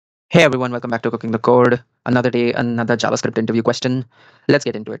Hey everyone, welcome back to Cooking the Code. Another day, another JavaScript interview question. Let's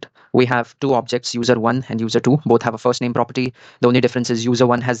get into it. We have two objects, user1 and user2. Both have a first name property. The only difference is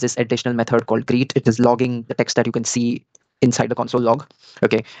user1 has this additional method called greet. It is logging the text that you can see inside the console log.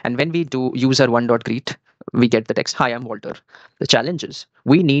 Okay. And when we do user1.greet, we get the text, "Hi, I'm Walter." The challenge is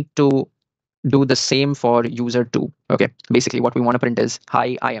we need to do the same for user2. Okay. Basically, what we want to print is,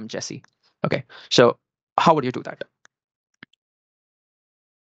 "Hi, I am Jesse." Okay. So how would you do that?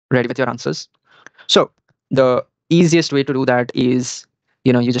 Ready with your answers? So the easiest way to do that is,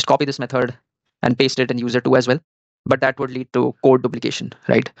 you just copy this method and paste it in user 2 as well. But that would lead to code duplication,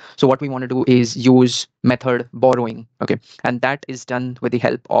 right? So what we want to do is use method borrowing, okay? And that is done with the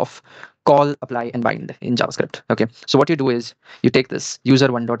help of call, apply, and bind in JavaScript, okay? So what you do is you take this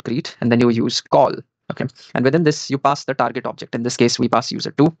user1.greet and then you use call, okay? And within this, you pass the target object. In this case, we pass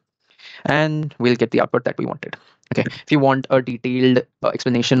user2 and we'll get the output that we wanted. Okay, if you want a detailed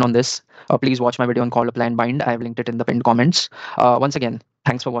explanation on this, please watch my video on call, apply, and bind. I have linked it in the pinned comments. Once again,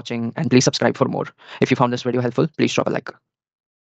 thanks for watching and please subscribe for more. If you found this video helpful, please drop a like.